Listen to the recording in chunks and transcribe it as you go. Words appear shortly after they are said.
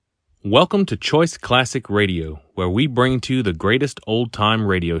Welcome to Choice Classic Radio, where we bring to you the greatest old-time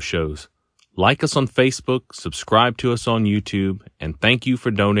radio shows. Like us on Facebook, subscribe to us on YouTube, and thank you for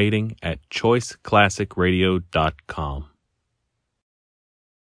donating at choiceclassicradio.com.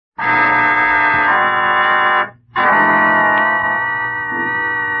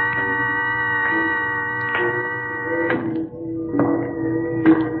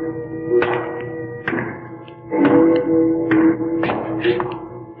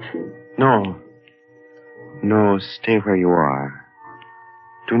 No, stay where you are.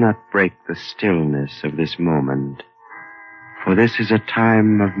 Do not break the stillness of this moment, for this is a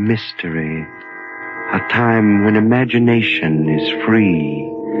time of mystery, a time when imagination is free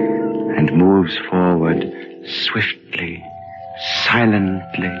and moves forward swiftly,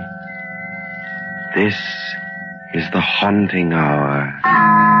 silently. This is the haunting hour.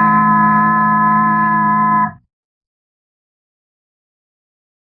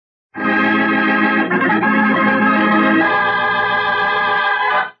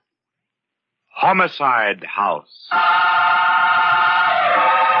 Homicide House.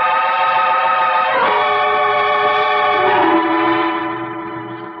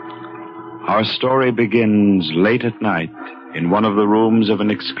 Our story begins late at night in one of the rooms of an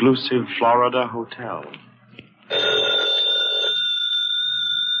exclusive Florida hotel.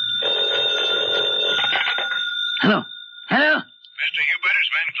 Hello? Mr. Hubertus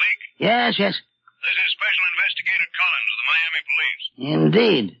Van Cleek? Yes. This is Special Investigator Collins of the Miami Police.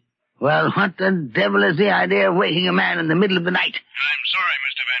 Indeed. Well, what the devil is the idea of waking a man in the middle of the night? I'm sorry,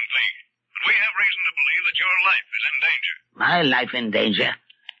 Mr. Van Cleek, but we have reason to believe that your life is in danger. My life in danger?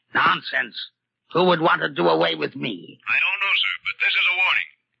 Nonsense. Who would want to do away with me? I don't know, sir, but this is a warning.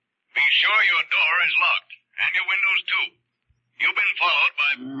 Be sure your door is locked, and your windows, too. You've been followed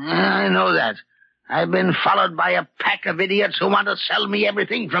by... I know that. I've been followed by a pack of idiots who want to sell me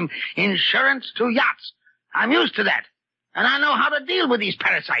everything from insurance to yachts. I'm used to that, and I know how to deal with these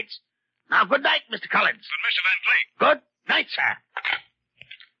parasites. Now, good night, Mr. Collins. But Mr. Van Cleek... Good night, sir.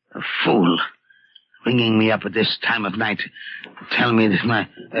 A fool. Ringing me up at this time of night to tell me that my...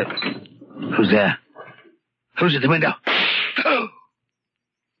 who's there? Who's at the window?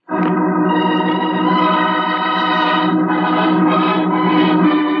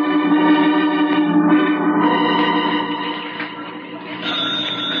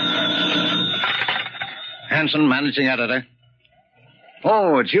 Hanson, managing editor.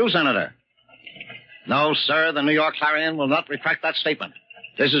 Oh, it's you, Senator. No, sir, the New York Clarion will not retract that statement.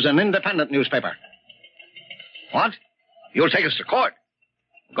 This is an independent newspaper. What? You'll take us to court?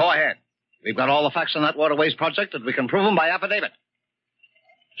 Go ahead. We've got all the facts on that waterways project, and we can prove them by affidavit.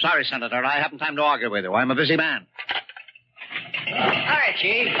 Sorry, Senator, I haven't time to argue with you. I'm a busy man. Hi,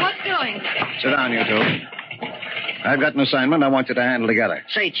 Chief. What's doing? Sit down, you two. I've got an assignment I want you to handle together.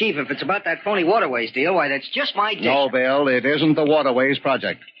 Say, Chief, if it's about that phony waterways deal, why, that's just my dish. No, Bill, it isn't the waterways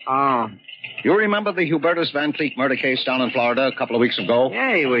project. Oh. You remember the Hubertus Van Cleek murder case down in Florida a couple of weeks ago?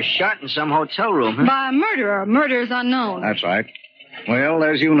 Yeah, he was shot in some hotel room. Huh? By a murderer. Murder's unknown. That's right. Well,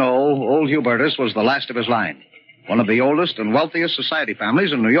 as you know, old Hubertus was the last of his line. One of the oldest and wealthiest society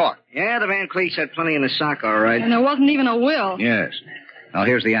families in New York. Yeah, the Van Cleeks had plenty in the sock, all right. And there wasn't even a will. Yes. Now,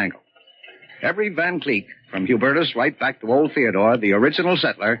 here's the angle. Every Van Cleek, from Hubertus right back to old Theodore, the original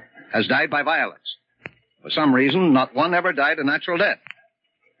settler, has died by violence. For some reason, not one ever died a natural death.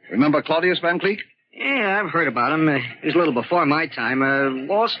 Remember Claudius Van Cleek? Yeah, I've heard about him. He was a little before my time. A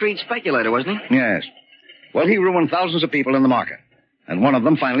Wall Street speculator, wasn't he? Yes. Well, he ruined thousands of people in the market. And one of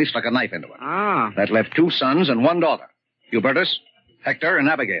them finally stuck a knife into him. Ah. That left 2 sons and 1 daughter. Hubertus, Hector, and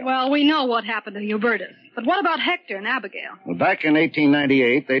Abigail. Well, we know what happened to Hubertus. But what about Hector and Abigail? Well, back in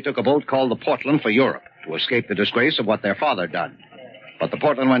 1898, they took a boat called the Portland for Europe to escape the disgrace of what their father had done. But the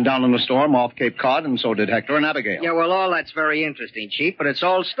Portland went down in a storm off Cape Cod, and so did Hector and Abigail. Yeah, well, all that's very interesting, Chief, but it's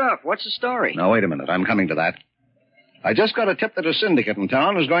old stuff. What's the story? Now, wait a minute. I'm coming to that. I just got a tip that a syndicate in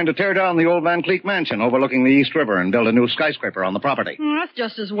town is going to tear down the old Van Cleek mansion overlooking the East River and build a new skyscraper on the property. That's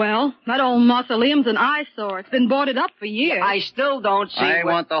just as well. That old mausoleum's an eyesore. It's been boarded up for years. I still don't see... I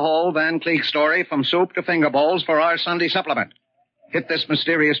want the whole Van Cleek story from soup to finger bowls for our Sunday supplement. Hit this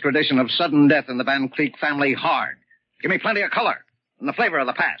mysterious tradition of sudden death in the Van Cleek family hard. Give me plenty of color and the flavor of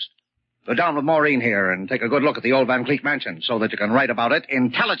the past. Go down with Maureen here and take a good look at the old Van Cleek mansion so that you can write about it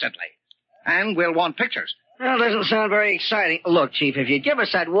intelligently. And we'll want pictures. Well, doesn't sound very exciting. Look, Chief, if you'd give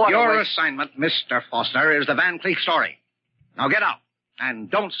us that water... Your assignment, Mr. Foster, is the Van Cleek story. Now get out,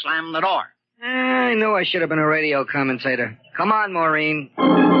 and don't slam the door. I knew I should have been a radio commentator. Come on, Maureen.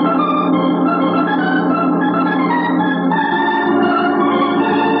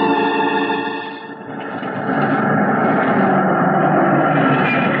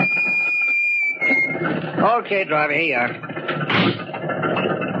 Okay, driver, here you are.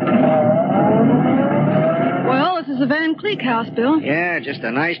 Well, this is the Van Cleek house, Bill. Yeah, just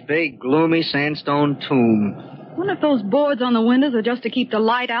a nice, big, gloomy sandstone tomb. I wonder if those boards on the windows are just to keep the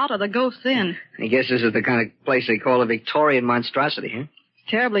light out or the ghosts in. I guess this is the kind of place they call a Victorian monstrosity, huh? It's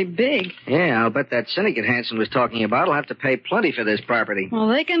terribly big. Yeah, I'll bet that syndicate Hanson was talking about will have to pay plenty for this property. Well,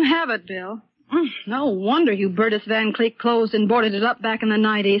 they can have it, Bill. No wonder Hubertus Van Cleek closed and boarded it up back in the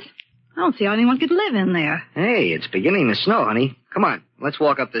 90s. I don't see how anyone could live in there. Hey, it's beginning to snow, honey. Come on, let's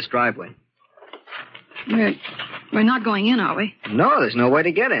walk up this driveway. We're not going in, are we? No, there's no way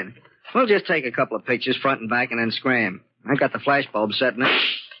to get in. We'll just take a couple of pictures, front and back, and then scram. I got the flash bulb set in it.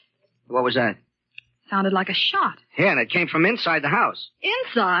 What was that? Sounded like a shot. Yeah, and it came from inside the house.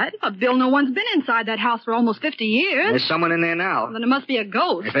 Inside? But Bill, no one's been inside that house for almost 50 years. There's someone in there now. Well, then it must be a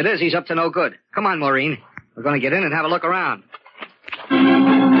ghost. If it is, he's up to no good. Come on, Maureen. We're going to get in and have a look around.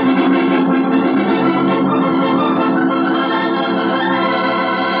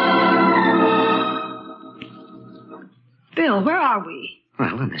 Bill, where are we?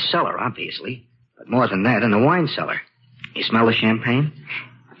 Well, in the cellar, obviously. But more than that, in the wine cellar. You smell the champagne?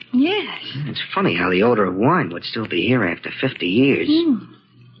 Yes. It's funny how the odor of wine would still be here after 50 years.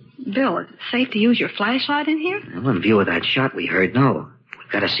 Bill, is it safe to use your flashlight in here? Well, in view of that shot we heard, no.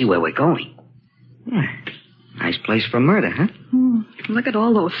 We've got to see where we're going. Yeah. Nice place for murder, huh? Look at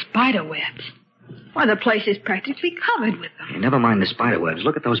all those spider webs. Why, the place is practically covered with them. Hey, never mind the spider webs.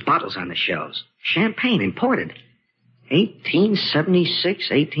 Look at those bottles on the shelves. Champagne, imported. 1876,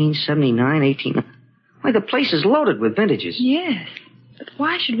 1879, Why, the place is loaded with vintages. Yes. But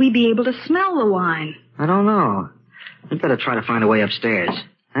why should we be able to smell the wine? I don't know. We'd better try to find a way upstairs.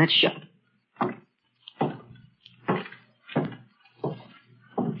 That's shut.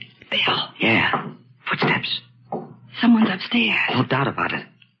 Bill. Yeah. Footsteps. Someone's upstairs. No doubt about it.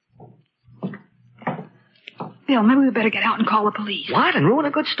 Bill, maybe we better get out and call the police. What? And ruin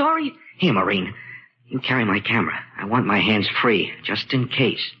a good story? Here, Maureen. You carry my camera. I want my hands free, just in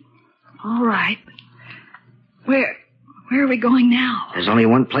case. All right. Where are we going now? There's only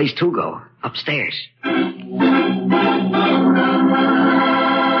one place to go. Upstairs.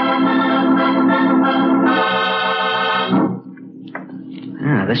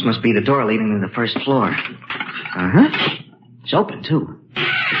 This must be the door leading to the first floor. Uh-huh. It's open, too.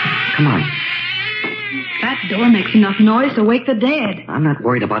 Come on. That door makes enough noise to wake the dead. I'm not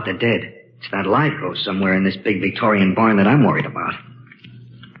worried about the dead. It's that live ghost somewhere in this big Victorian barn that I'm worried about.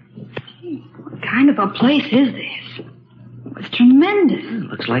 What kind of a place is this? It's tremendous.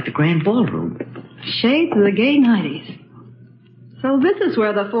 Looks like the grand ballroom. Shades of the gay 90s. So this is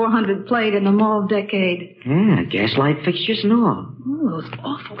where the 400 played in the mauve decade. Yeah, gaslight fixtures and all. Oh, those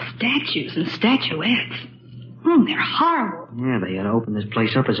awful statues and statuettes. They're horrible. Yeah, they ought to open this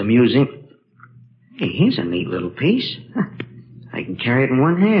place up as a museum. Hey, here's a neat little piece. I can carry it in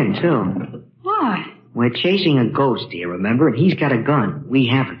one hand, too. Why? We're chasing a ghost, do you remember? And he's got a gun. We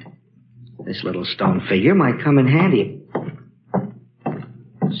haven't. This little stone figure might come in handy.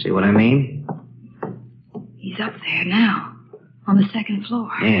 See what I mean? He's up there now, on the second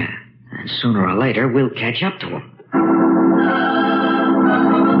floor. Yeah, and sooner or later, we'll catch up to him.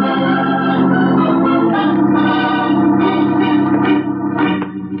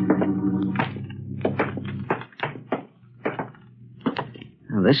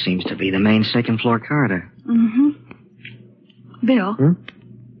 Well, this seems to be the main second-floor corridor. Mm-hmm. Bill, do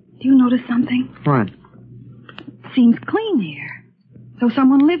you notice something? What? Seems clean here. So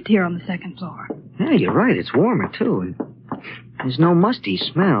someone lived here on the second floor. Yeah, you're right. It's warmer, too. And there's no musty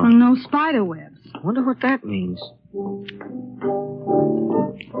smell. And no spider webs. I wonder what that means.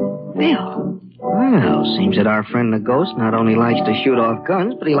 Bill. Well, seems that our friend the ghost not only likes to shoot off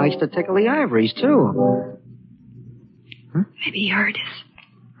guns, but he likes to tickle the ivories, too. Huh? Maybe he heard us.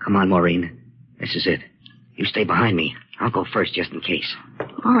 Come on, Maureen. This is it. You stay behind me. I'll go first just in case.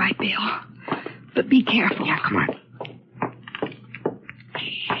 All right, Bill. But be careful. Yeah, come on.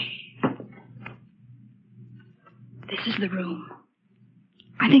 This is the room.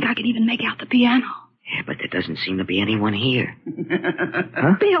 I think I can even make out the piano. Yeah, but there doesn't seem to be anyone here.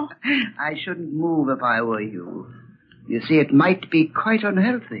 Huh? Bill. I shouldn't move if I were you. You see, it might be quite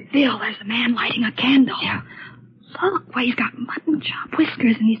unhealthy. Bill, there's a man lighting a candle. Yeah. Look, why he's got mutton chop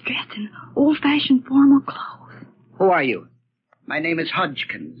whiskers and he's dressed in old-fashioned formal clothes. Who are you? My name is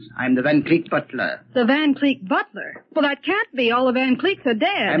Hodgkins. I'm the Van Cleek butler. The Van Cleek butler? Well, that can't be. All the Van Cleeks are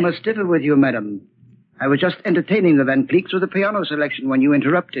dead. I must differ with you, madam. I was just entertaining the Van Cleeks with a piano selection when you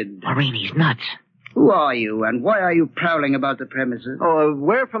interrupted. Maureen, he's nuts. Who are you, and why are you prowling about the premises? Oh,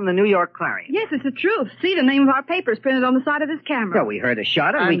 we're from the New York Clarion. Yes, it's the truth. See, the name of our paper is printed on the side of this camera. Well, we heard a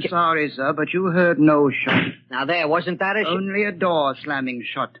shot and I'm sorry, sir, but you heard no shot. Now there, wasn't that a shot? Only a door slamming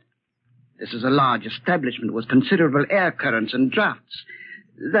shut. This is a large establishment with considerable air currents and drafts.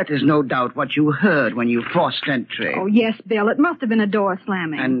 That is no doubt what you heard when you forced entry. Oh, yes, Bill. It must have been a door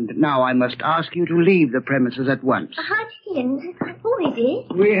slamming. And now I must ask you to leave the premises at once. Hodgkins, who is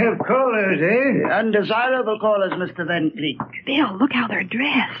it? We have callers, eh? Undesirable callers, Mr. Van Cleek. Bill, look how they're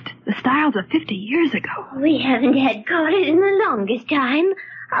dressed. The styles of 50 years ago. We haven't had callers in the longest time.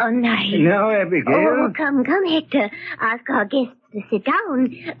 How nice. Now, Abigail. Oh, come, Hector. Ask our guests to sit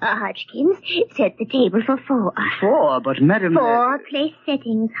down. Hodgkins, set the table for 4. 4, but Madam... 4 place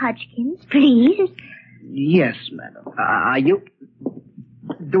settings, Hodgkins, please. Yes, Madam. You...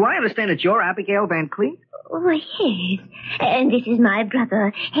 Do I understand that you're Abigail Van Cleef? Oh, yes. And this is my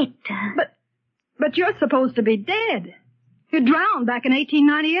brother, Hector. But you're supposed to be dead. You drowned back in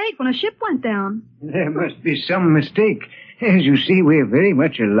 1898 when a ship went down. There must be some mistake. As you see, we're very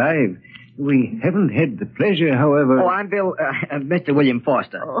much alive. We haven't had the pleasure, however... Oh, I'm Bill, Mr. William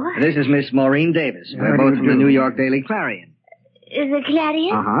Foster. Oh. This is Miss Maureen Davis. How We're do both you from the do? New York Daily Clarion. The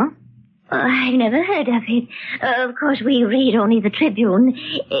Clarion? Uh-huh. Oh, I've never heard of it. Of course, we read only the Tribune.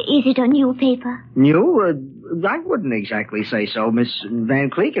 Is it a new paper? New? I wouldn't exactly say so, Miss Van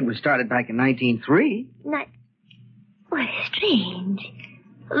Cleek. It was started back in 1903. Well, strange.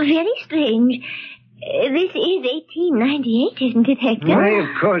 Very strange. This is 1898, isn't it, Hector? Why,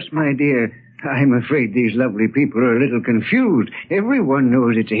 of course, my dear. I'm afraid these lovely people are a little confused. Everyone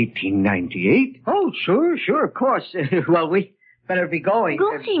knows it's 1898. Oh, sure, of course. Well, we better be going.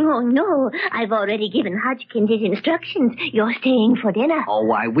 Going? Oh, no. I've already given Hodgkins his instructions. You're staying for dinner. Oh,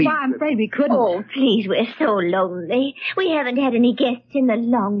 why, I'm afraid we couldn't. Oh, please, we're so lonely. We haven't had any guests in the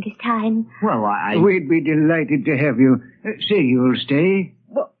longest time. Well, We'd be delighted to have you. Say you'll stay.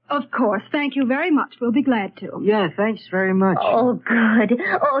 Well, of course. Thank you very much. We'll be glad to. Yeah, thanks very much. Oh, good.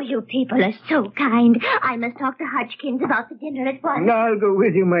 Oh, you people are so kind. I must talk to Hodgkins about the dinner at once. I'll go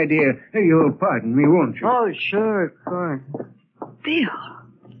with you, my dear. You'll pardon me, won't you? Oh, sure, of course. Bill,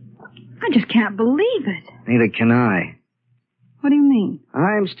 I just can't believe it. Neither can I. What do you mean?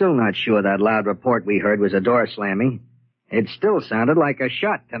 I'm still not sure that loud report we heard was a door slamming. It still sounded like a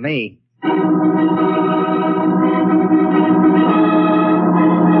shot to me.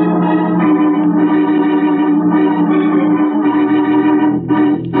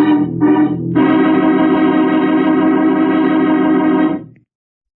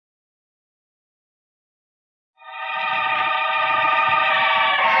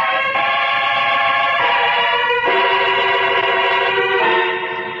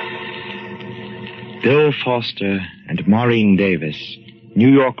 Bill Foster and Maureen Davis, New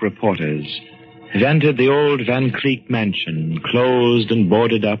York reporters, have entered the old Van Cleek mansion, closed and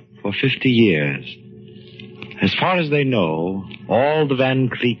boarded up for 50 years. As far as they know, all the Van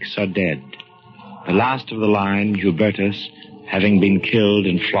Cleeks are dead. The last of the line, Hubertus, having been killed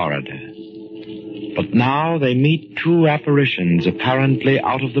in Florida. But now they meet 2 apparitions apparently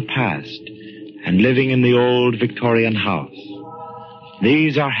out of the past and living in the old Victorian house.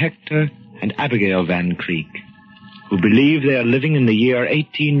 These are Hector and Abigail Van Cleek, who believe they are living in the year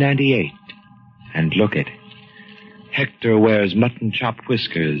 1898. And look it. Hector wears mutton-chop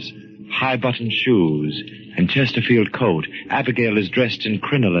whiskers, high-button shoes, and Chesterfield coat. Abigail is dressed in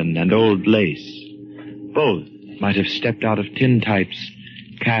crinoline and old lace. Both might have stepped out of tintypes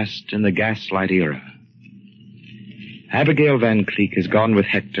cast in the gaslight era. Abigail Van Cleek has gone with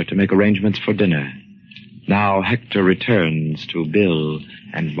Hector to make arrangements for dinner. Now Hector returns to Bill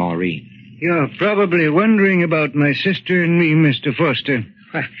and Maureen. You're probably wondering about my sister and me, Mr. Foster.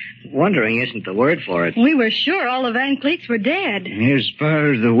 Wondering isn't the word for it. We were sure all the Van Cleeks were dead. As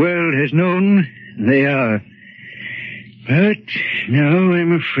far as the world has known, they are. But now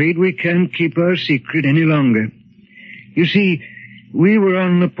I'm afraid we can't keep our secret any longer. You see, we were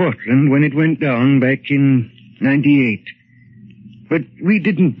on the Portland when it went down back in 98. But we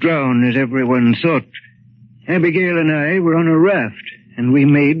didn't drown as everyone thought. Abigail and I were on a raft, and we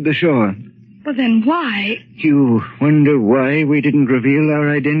made the shore. But then why? You wonder why we didn't reveal our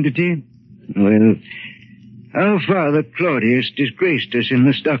identity? Well, our father, Claudius, disgraced us in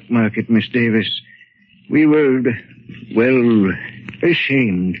the stock market, Miss Davis. We were, well,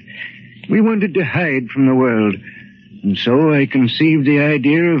 ashamed. We wanted to hide from the world. And so I conceived the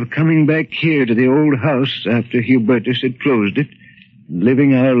idea of coming back here to the old house after Hubertus had closed it,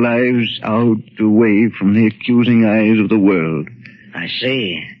 living our lives out away from the accusing eyes of the world. I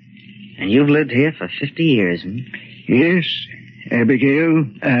see. And you've lived here for 50 years, hmm? Yes, Abigail,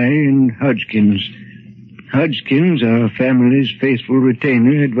 I, and Hodgkins. Hodgkins, our family's faithful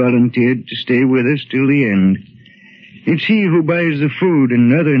retainer, had volunteered to stay with us till the end. It's he who buys the food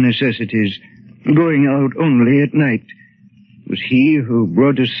and other necessities, going out only at night. It was he who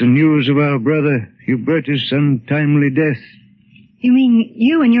brought us the news of our brother, Hubertus' untimely death. You mean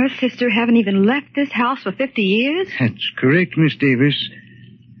you and your sister haven't even left this house for 50 years? That's correct, Miss Davis.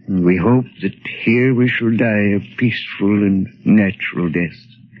 And we hope that here we shall die a peaceful and natural death.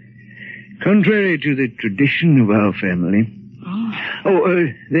 Contrary to the tradition of our family.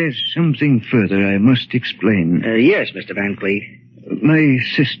 There's something further I must explain. Yes, Mr. Van Cleef. My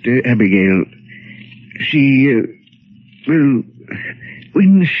sister, Abigail, she,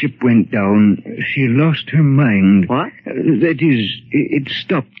 when the ship went down, she lost her mind. What? That is, it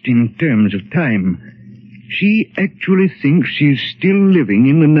stopped in terms of time. She actually thinks she's still living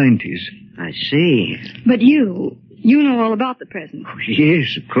in the 90s. I see. But you know all about the present. Oh,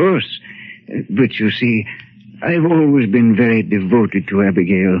 yes, of course. But you see, I've always been very devoted to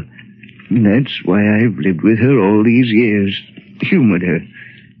Abigail. That's why I've lived with her all these years, humored her.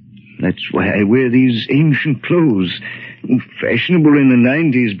 That's why I wear these ancient clothes. Fashionable in the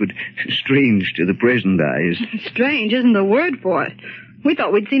 90s, but strange to the present eyes. Strange isn't the word for it. We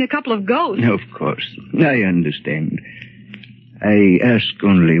thought we'd seen a couple of ghosts. Of course. I understand. I ask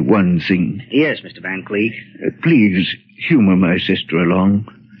only one thing. Yes, Mr. Van Cleef. Please humor my sister along.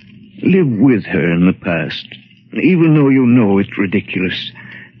 Live with her in the past. Even though you know it's ridiculous,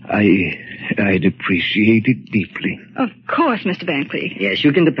 I'd appreciate it deeply. Of course, Mr. Van Cleef. Yes,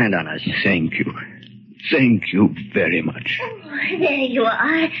 you can depend on us. Thank you. Thank you very much. Oh, there you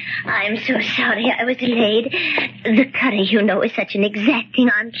are. I'm so sorry I was delayed. The curry, you know, is such an exacting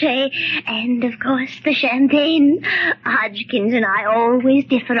entree. And, of course, the champagne. Hodgkins and I always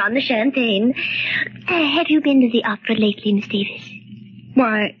differ on the champagne. Have you been to the opera lately, Miss Davis?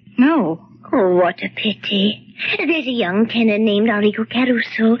 Why, no. Oh, what a pity. There's a young tenor named Enrico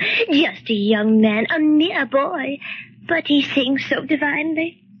Caruso. Just a young man, a mere boy. But he sings so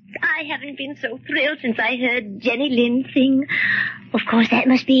divinely. I haven't been so thrilled since I heard Jenny Lind sing. Of course, that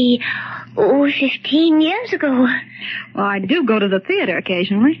must be, 15 years ago. Well, I do go to the theater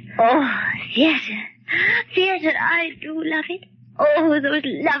occasionally. Oh, theater. Theater, I do love it. Oh, those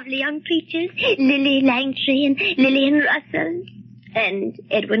lovely young preachers. Lily Langtry and Lillian Russell. And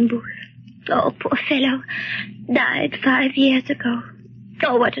Edwin Booth. Oh, poor fellow. Died 5 years ago.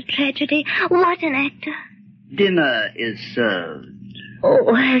 Oh, what a tragedy. What an actor. Dinner is served.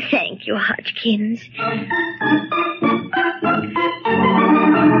 Oh, thank you, Hodgkins.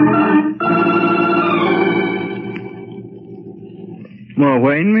 More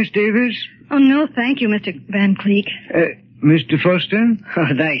wine, Miss Davis? Oh, no, thank you, Mr. Van Cleef. Mr. Foster? Oh,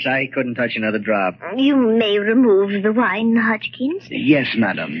 thanks. I couldn't touch another drop. You may remove the wine, Hodgkins. Yes,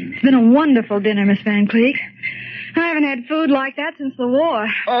 madam. It's been a wonderful dinner, Miss Van Cleef. I haven't had food like that since the war.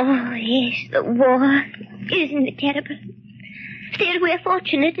 Oh, yes, the war. Isn't it terrible? Still, we're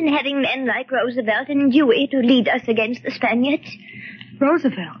fortunate in having men like Roosevelt and Dewey to lead us against the Spaniards.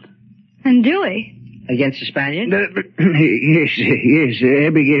 Roosevelt? And Dewey? Against the Spaniards? Yes,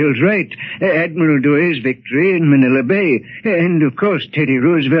 Abigail's right. Admiral Dewey's victory in Manila Bay. And, of course, Teddy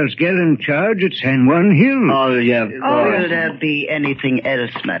Roosevelt's gallant charge at San Juan Hill. Oh, yeah. Will there be anything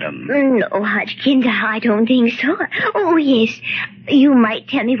else, madam? No, Hodgkins, I don't think so. Oh, yes. You might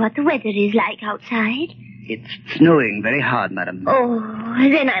tell me what the weather is like outside. It's snowing very hard, madam. Oh,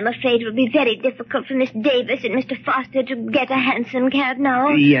 then I'm afraid it will be very difficult for Miss Davis and Mr. Foster to get a hansom cab now.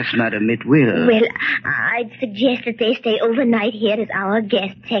 Yes, madam, it will. Well, I'd suggest that they stay overnight here as our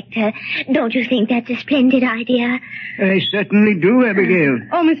guest sector. Don't you think that's a splendid idea? I certainly do, Abigail.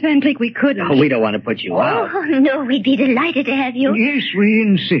 Oh, Miss Van Cleef, we couldn't. Oh, we don't want to put you out. Oh, no, we'd be delighted to have you. Yes, we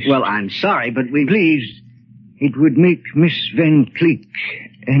insist. Well, I'm sorry, but we... Please, it would make Miss Van Cleef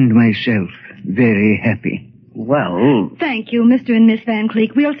and myself very happy. Well... Thank you, Mr. and Miss Van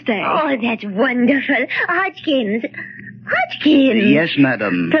Cleef. We'll stay. Oh, that's wonderful. Hodgkins. Hodgkins. Yes,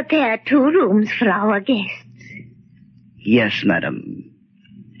 madam. Prepare 2 rooms for our guests. Yes, madam.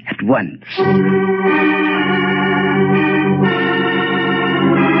 At once.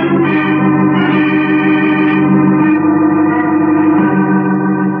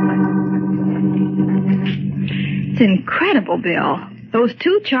 It's incredible, Bill. Those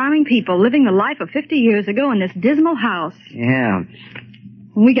 2 charming people living the life of 50 years ago in this dismal house. Yeah.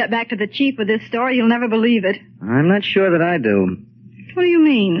 When we get back to the chief with this story, you'll never believe it. I'm not sure that I do. What do you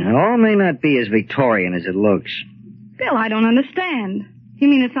mean? All may not be as Victorian as it looks. Bill, I don't understand. You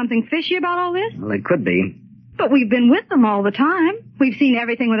mean there's something fishy about all this? Well, it could be. But we've been with them all the time. We've seen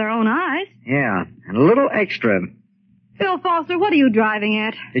everything with our own eyes. Yeah, and a little extra. Bill Foster, what are you driving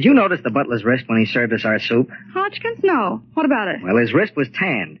at? Did you notice the butler's wrist when he served us our soup? Hodgkins? No. What about it? Well, his wrist was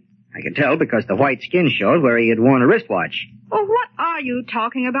tanned. I could tell because the white skin showed where he had worn a wristwatch. Well, what are you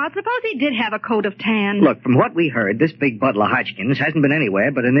talking about? Suppose he did have a coat of tan. Look, from what we heard, this big butler Hodgkins hasn't been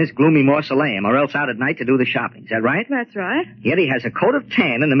anywhere but in this gloomy mausoleum or else out at night to do the shopping. Is that right? That's right. Yet he has a coat of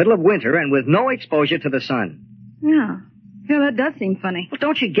tan in the middle of winter and with no exposure to the sun. Yeah. Yeah, that does seem funny. Well,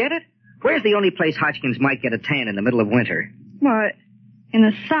 don't you get it? Where's the only place Hodgkins might get a tan in the middle of winter? Why, in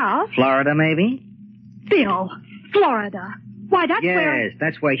the South? Florida, maybe? Bill, Florida. Why, that's where... Yes,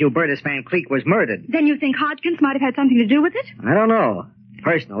 that's where Hubertus Van Cleek was murdered. Then you think Hodgkins might have had something to do with it? I don't know.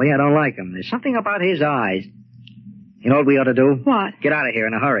 Personally, I don't like him. There's something about his eyes. You know what we ought to do? What? Get out of here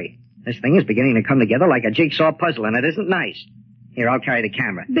in a hurry. This thing is beginning to come together like a jigsaw puzzle, and it isn't nice. Here, I'll carry the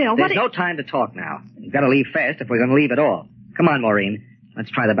camera. Bill, There's no time to talk now. We've got to leave fast if we're going to leave at all. Come on, Maureen. Let's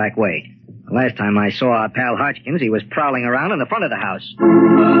try the back way. The last time I saw our pal Hodgkins, he was prowling around in the front of the house.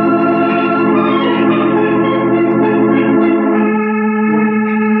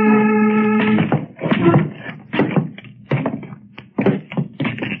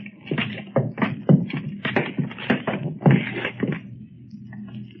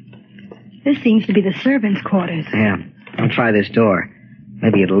 This seems to be the servants' quarters. Yeah. I'll try this door.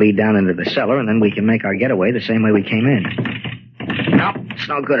 Maybe it'll lead down into the cellar, and then we can make our getaway the same way we came in. Nope, it's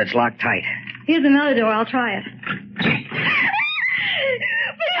no good. It's locked tight. Here's another door. I'll try it. Bill,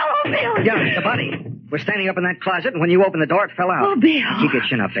 oh, Bill! Yeah, it's the bunny. We're standing up in that closet, and when you opened the door, it fell out. Oh, Bill. Keep your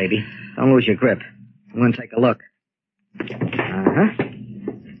chin up, baby. Don't lose your grip. I'm going to take a look. Uh-huh.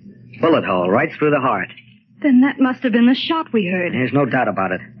 Bullet hole right through the heart. Then that must have been the shot we heard. There's no doubt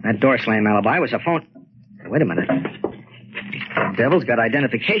about it. That door slam alibi was a phone... Wait a minute. The devil's got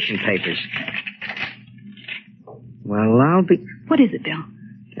identification papers. Well, I'll be... What is it, Bill?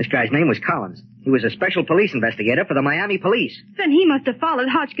 This guy's name was Collins. He was a special police investigator for the Miami police. Then he must have followed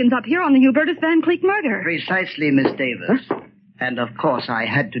Hodgkins up here on the Hubertus Van Cleek murder. Precisely, Miss Davis. Huh? And, of course, I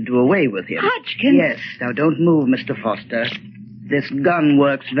had to do away with him. Hodgkins? Yes. Now, don't move, Mr. Foster. This gun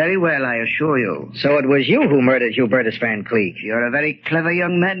works very well, I assure you. So it was you who murdered Hubertus Van Cleek. You're a very clever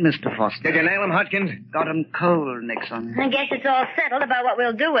young man, Mr. Foster. Did you nail him, Hodgkins? Got him cold, Nixon. I guess it's all settled about what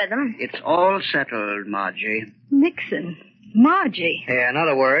we'll do with him. It's all settled, Margie. Nixon. Margie. Yeah, in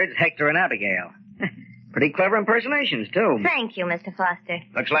other words, Hector and Abigail. Pretty clever impersonations, too. Thank you, Mr. Foster.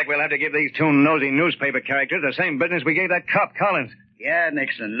 Looks like we'll have to give these two nosy newspaper characters the same business we gave that cop, Collins. Yeah,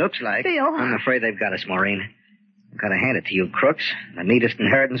 Nixon, looks like. Bill. I'm afraid they've got us, Maureen. I've got to hand it to you, crooks. The neatest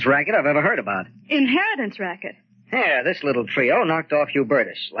inheritance racket I've ever heard about. Inheritance racket? Yeah, this little trio knocked off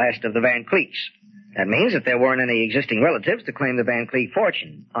Hubertus, last of the Van Cleeks. That means that there weren't any existing relatives to claim the Van Cleek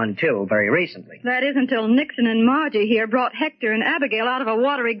fortune, until very recently. That is until Nixon and Margie here brought Hector and Abigail out of a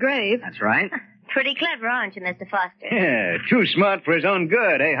watery grave. That's right. Pretty clever, aren't you, Mr. Foster? Yeah, too smart for his own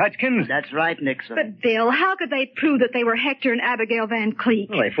good, eh, Hodgkins? That's right, Nixon. But, Bill, how could they prove that they were Hector and Abigail Van Cleek?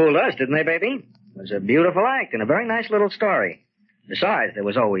 Well, they fooled us, didn't they, baby? It was a beautiful act and a very nice little story. Besides, there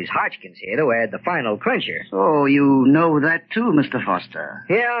was always Hodgkins here to add the final clincher. Oh, you know that too, Mr. Foster.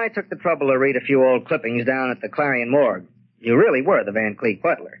 Yeah, I took the trouble to read a few old clippings down at the Clarion Morgue. You really were the Van Cleek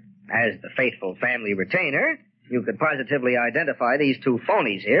butler. As the faithful family retainer, you could positively identify these two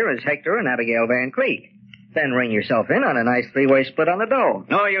phonies here as Hector and Abigail Van Cleek. Then ring yourself in on a nice three-way split on the dough.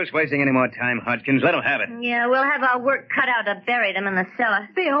 No use wasting any more time, Hodgkins. Let him have it. Yeah, we'll have our work cut out to bury them in the cellar.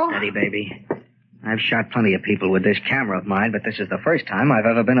 Bill. Steady, baby. I've shot plenty of people with this camera of mine, but this is the first time I've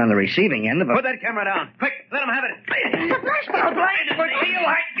ever been on the receiving end of a... Put that camera down. Quick, let him have it. The flashbulb blind. What for you,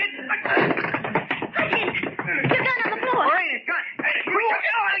 Hodgkins? Hodgkins, your gun on the floor. Maureen, it's gun.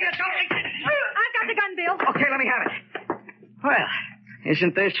 I've got the gun, Bill. Okay, let me have it. Well,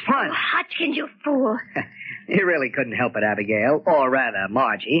 isn't this fun? Oh, Hodgkins, you fool. You really couldn't help it, Abigail. Or rather,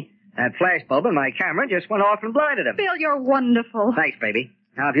 Margie. That flashbulb in my camera just went off and blinded him. Bill, you're wonderful. Thanks, baby.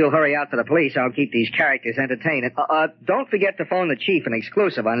 Now, if you'll hurry out for the police, I'll keep these characters entertained. Don't forget to phone the chief an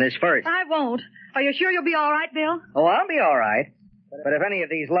exclusive on this first. I won't. Are you sure you'll be all right, Bill? Oh, I'll be all right. But if any of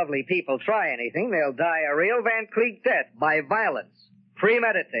these lovely people try anything, they'll die a real Van Cleek death by violence.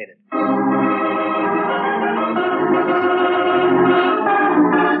 Premeditated.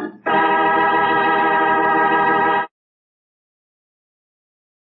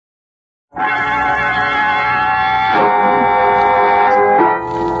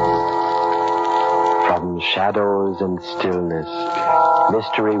 Shadows and stillness,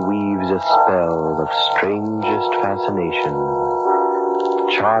 mystery weaves a spell of strangest fascination,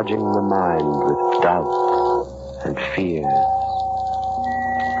 charging the mind with doubts and fears.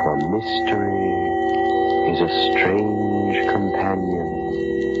 For mystery is a strange companion,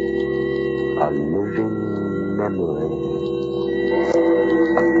 a living memory.